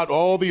off about,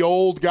 oh, the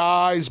old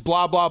guys,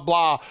 blah, blah,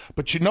 blah.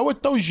 But you know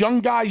what those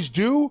young guys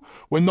do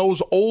when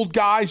those old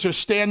guys are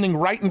standing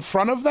right in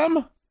front of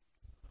them?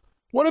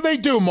 What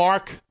do,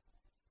 Mark?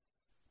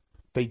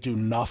 They do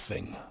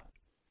nothing.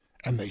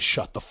 And they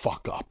shut the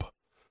fuck up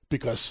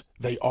because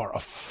they are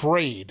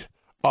afraid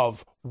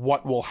of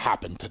what will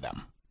happen to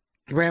them.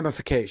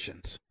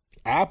 Ramifications.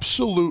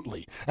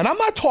 Absolutely. And I'm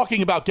not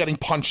talking about getting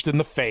punched in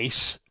the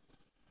face.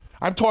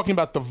 I'm talking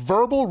about the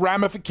verbal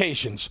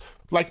ramifications,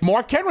 like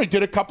Mark Henry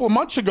did a couple of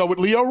months ago with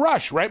Leo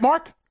Rush, right,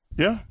 Mark?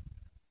 Yeah.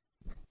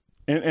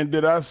 And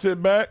did I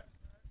sit back?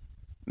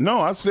 No,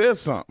 I said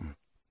something.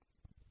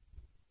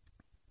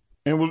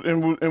 And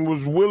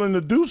was willing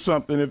to do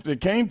something if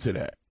it came to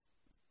that.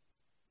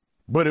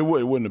 But it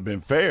wouldn't have been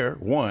fair,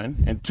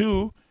 one. And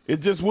two, it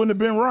just wouldn't have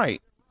been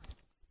right.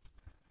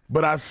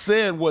 But I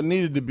said what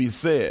needed to be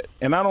said.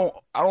 And I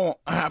don't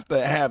have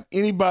to have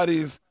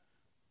anybody's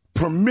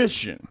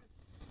permission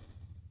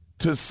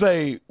to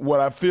say what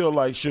I feel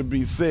like should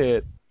be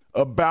said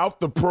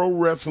about the pro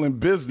wrestling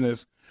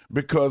business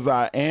because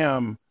I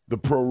am the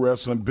pro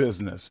wrestling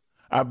business.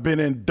 I've been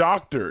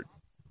indoctored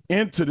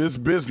into this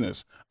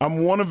business.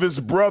 I'm one of his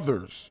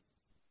brothers.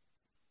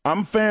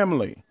 I'm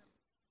family.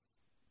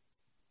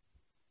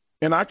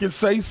 And I can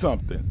say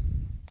something.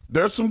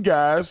 There's some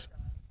guys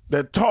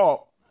that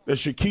talk that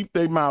should keep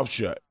their mouth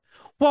shut.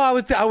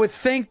 Well, I would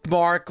think,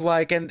 Mark,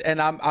 like, and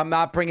I'm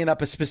not bringing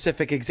up a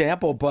specific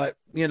example, but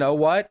you know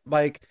what?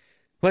 Like,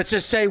 let's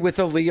just say with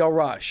a Leo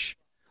Rush,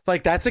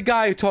 like that's a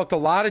guy who talked a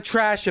lot of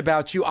trash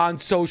about you on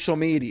social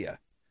media.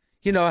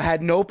 You know,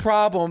 had no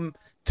problem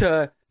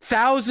to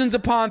thousands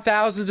upon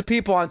thousands of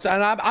people on.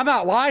 And I'm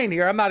not lying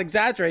here. I'm not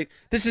exaggerating.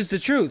 This is the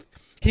truth.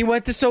 He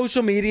went to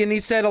social media and he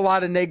said a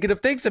lot of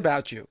negative things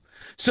about you.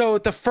 So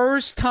the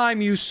first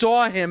time you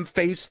saw him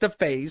face to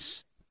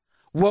face,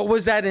 what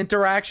was that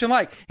interaction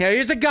like? Now,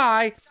 here's a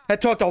guy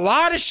that talked a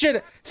lot of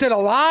shit, said a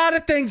lot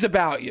of things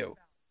about you,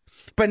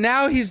 but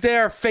now he's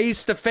there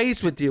face to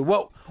face with you.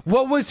 What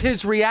was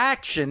his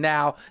reaction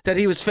now that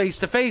he was face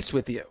to face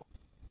with you?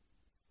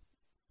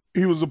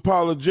 He was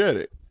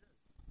apologetic,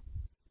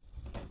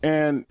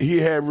 and he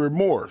had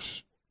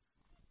remorse.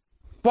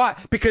 Why?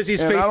 Because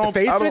he's face to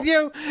face with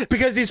you?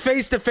 Because he's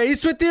face to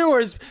face with you,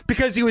 or is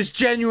because he was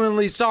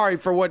genuinely sorry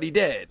for what he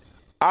did?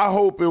 I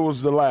hope it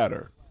was the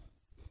latter.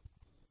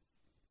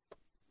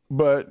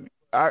 But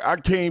I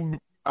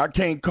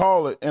can't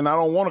call it, and I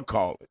don't want to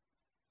call it.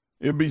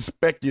 It'd be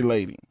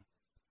speculating.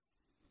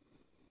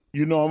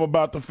 You know, I'm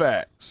about the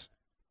facts.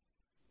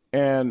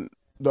 And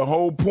the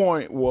whole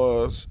point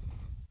was,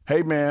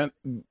 hey, man,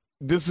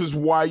 this is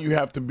why you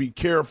have to be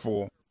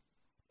careful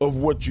of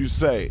what you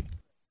say.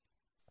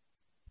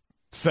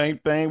 Same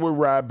thing with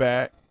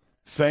Ryback.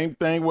 Same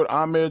thing with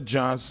Ahmed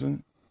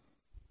Johnson.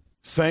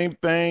 Same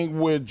thing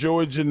with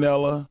Joey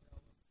Janela.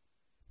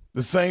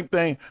 The same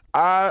thing.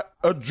 I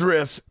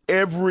address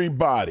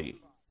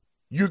everybody.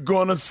 You're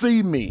going to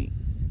see me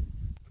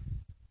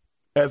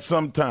at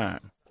some time.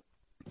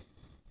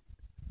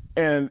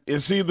 And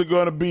it's either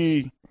going to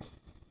be,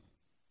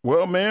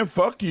 well, man,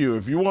 fuck you.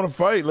 If you want to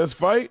fight, let's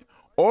fight.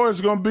 Or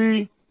it's going to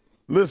be,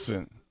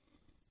 listen,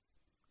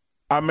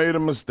 I made a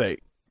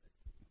mistake.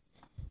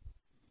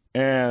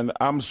 And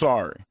I'm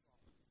sorry.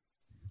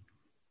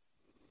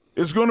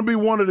 It's going to be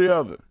one or the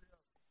other.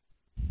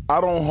 I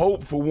don't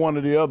hope for one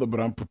or the other, but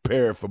I'm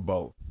prepared for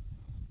both.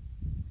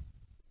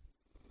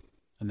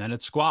 And then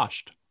it's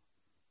squashed.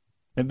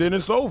 And then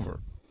it's over.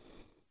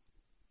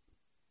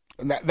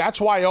 And that's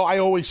why I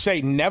always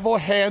say never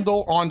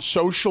handle on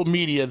social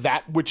media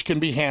that which can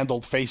be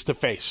handled face to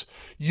face.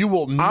 You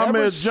will never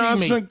Ahmed see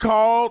Johnson me.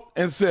 called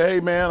and said, hey,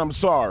 man, I'm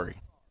sorry.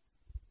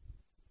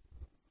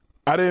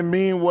 I didn't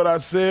mean what I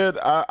said.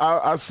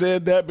 I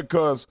said that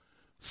because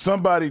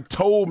somebody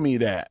told me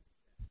that.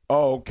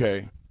 Oh,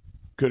 okay.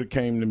 Could have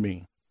came to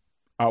me.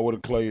 I would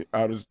have played.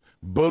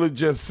 Bully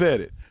just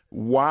said it.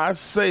 Why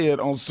say it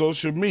on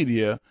social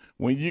media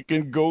when you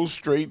can go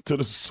straight to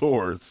the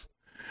source?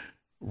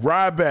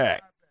 Ryback.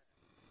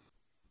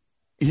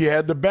 He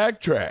had to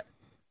backtrack.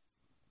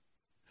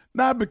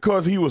 Not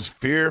because he was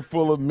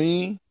fearful of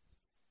me,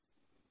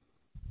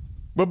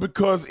 but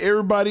because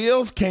everybody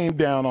else came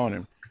down on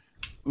him.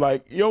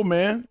 Like, yo,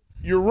 man,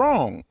 you're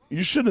wrong.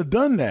 You shouldn't have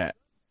done that.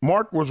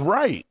 Mark was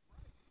right.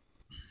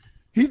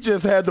 He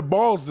just had the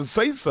balls to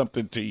say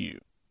something to you.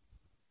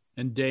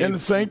 And Dave, And the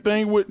same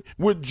thing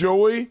with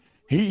Joey.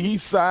 He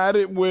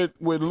sided with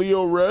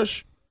Leo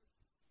Rush.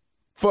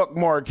 Fuck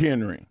Mark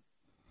Henry.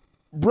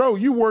 Bro,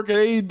 you work at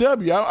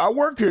AEW. I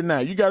work here now.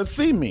 You got to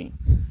see me.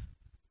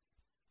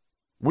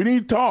 We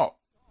need to talk.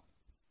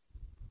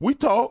 We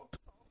talked.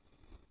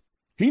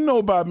 He know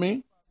about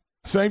me.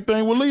 Same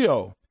thing with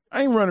Leo.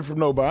 I ain't running from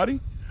nobody.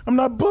 I'm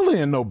not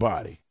bullying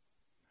nobody.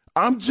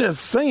 I'm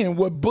just saying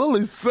what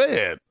Bully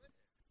said.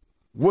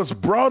 What's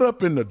brought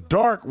up in the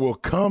dark will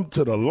come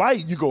to the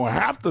light. You're going to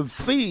have to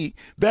see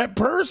that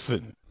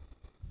person.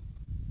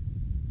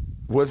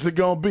 What's it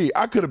going to be?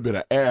 I could have been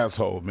an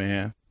asshole,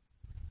 man.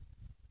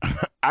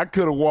 I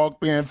could have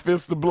walked in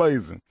fist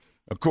blazing.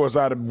 Of course,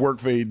 I'd have worked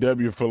for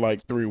AEW for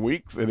like 3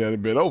 weeks and it'd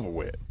have been over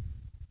with.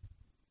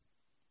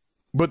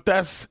 But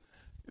that's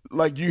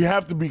like, you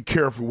have to be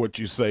careful what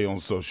you say on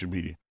social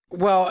media.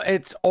 Well,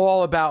 it's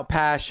all about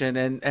passion.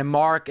 And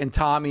Mark and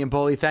Tommy and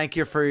Bully, thank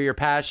you for your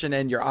passion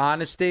and your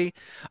honesty.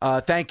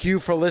 Thank you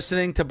for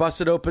listening to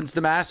Busted Opens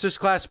the Masters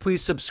Class.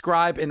 Please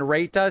subscribe and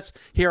rate us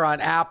here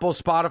on Apple,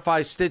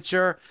 Spotify,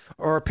 Stitcher,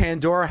 or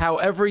Pandora,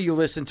 however you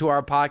listen to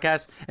our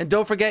podcast. And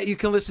don't forget, you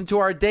can listen to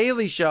our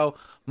daily show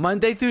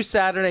Monday through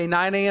Saturday,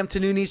 9 a.m. to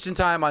noon Eastern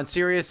Time on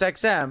Sirius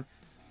XM,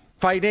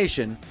 Fight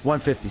Nation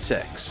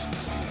 156.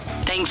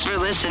 Thanks for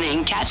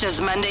listening. Catch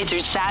us Monday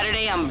through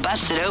Saturday on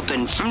Busted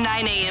Open from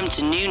 9 a.m.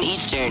 to noon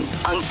Eastern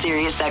on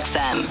Sirius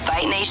XM,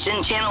 Fight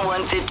Nation Channel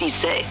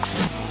 156.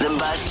 The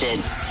Busted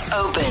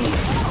Open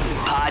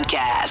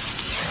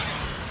Podcast.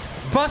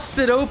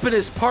 Busted Open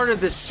is part of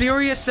the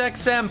Sirius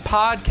XM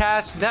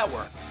Podcast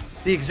Network.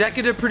 The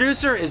executive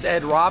producer is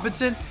Ed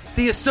Robinson.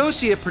 The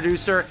associate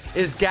producer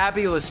is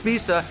Gabby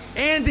Laspisa.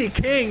 Andy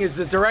King is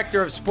the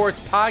director of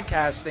sports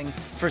podcasting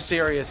for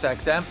Sirius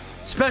XM.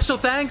 Special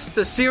thanks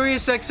to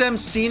SiriusXM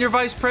Senior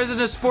Vice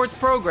President of Sports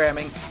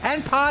Programming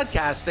and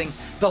Podcasting,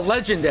 the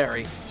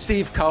legendary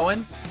Steve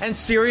Cohen, and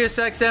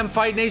SiriusXM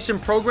Fight Nation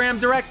Program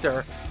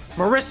Director,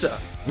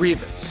 Marissa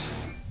Rivas.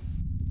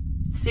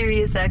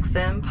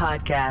 SiriusXM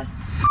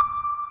Podcasts.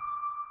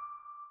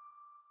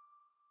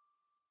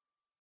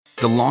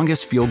 The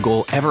longest field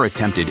goal ever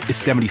attempted is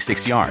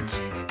 76 yards.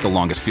 The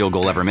longest field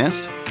goal ever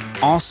missed?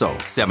 Also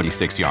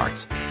 76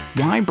 yards.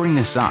 Why bring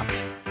this up?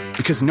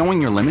 Because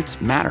knowing your limits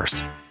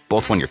matters,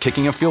 both when you're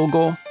kicking a field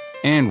goal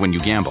and when you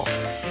gamble.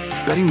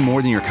 Betting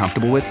more than you're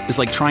comfortable with is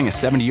like trying a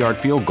 70-yard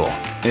field goal.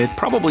 It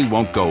probably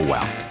won't go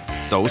well.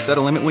 So set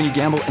a limit when you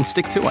gamble and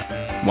stick to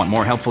it. Want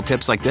more helpful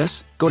tips like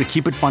this? Go to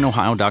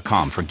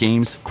keepitfunohio.com for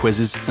games,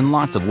 quizzes, and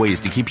lots of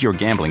ways to keep your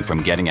gambling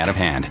from getting out of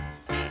hand.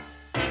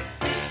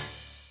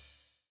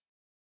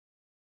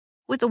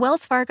 With the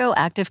Wells Fargo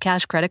Active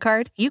Cash Credit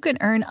Card, you can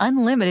earn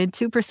unlimited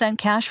 2%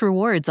 cash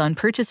rewards on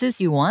purchases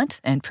you want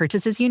and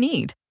purchases you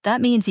need. That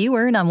means you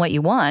earn on what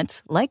you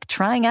want, like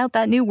trying out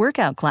that new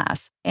workout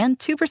class, and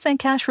 2%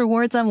 cash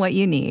rewards on what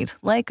you need,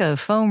 like a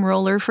foam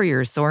roller for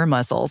your sore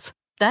muscles.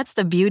 That's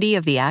the beauty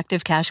of the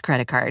Active Cash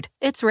Credit Card.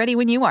 It's ready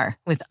when you are,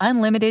 with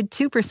unlimited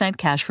 2%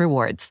 cash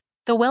rewards.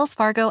 The Wells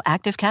Fargo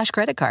Active Cash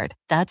Credit Card.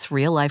 That's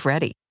real life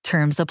ready.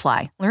 Terms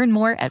apply. Learn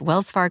more at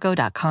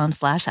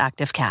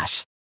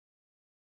wellsfargo.com/activecash.